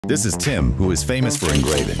This is Tim, who is famous for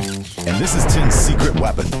engraving. And this is Tim's secret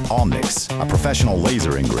weapon, Omnix, a professional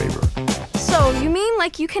laser engraver. So, you mean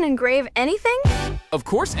like you can engrave anything? Of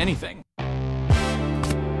course, anything.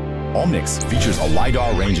 Omnix features a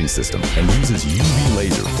LiDAR ranging system and uses UV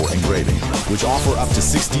laser for engraving, which offer up to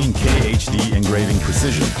 16K HD engraving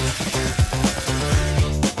precision.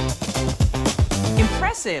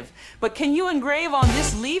 Impressive, but can you engrave on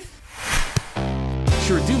this leaf?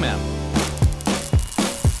 Sure do, ma'am.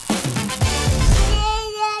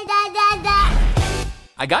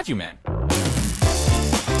 I got you, man.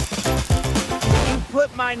 You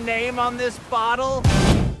put my name on this bottle?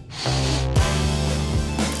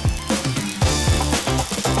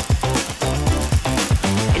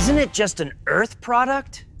 Isn't it just an Earth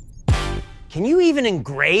product? Can you even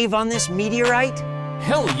engrave on this meteorite?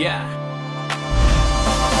 Hell yeah.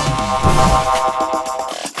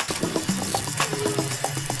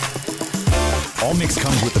 Omnix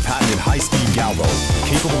comes with the patented high-speed galvo,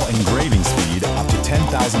 capable engraving speed up to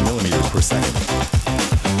 10,000 millimeters per second.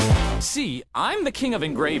 See, I'm the king of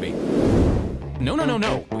engraving.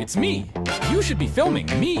 No, it's me. You should be filming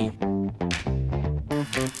me. You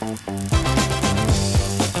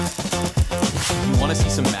want to see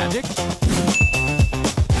some magic?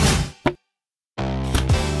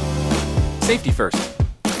 Safety first.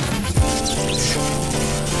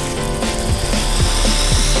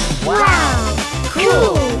 Wow!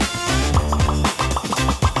 Cool!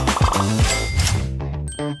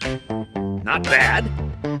 Not bad.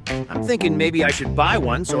 I'm thinking maybe I should buy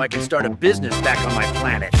one so I can start a business back on my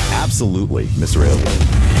planet. Absolutely, Mr. Alien.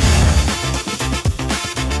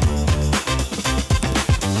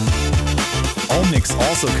 Omnix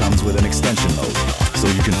also comes with an extension mode, so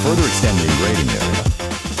you can further extend the engraving area.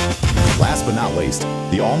 Last but not least,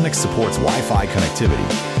 the Omnix supports Wi-Fi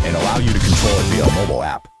connectivity and allow you to control it via a mobile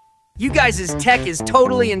app. You guys' tech is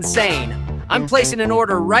totally insane. I'm placing an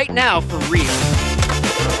order right now for real.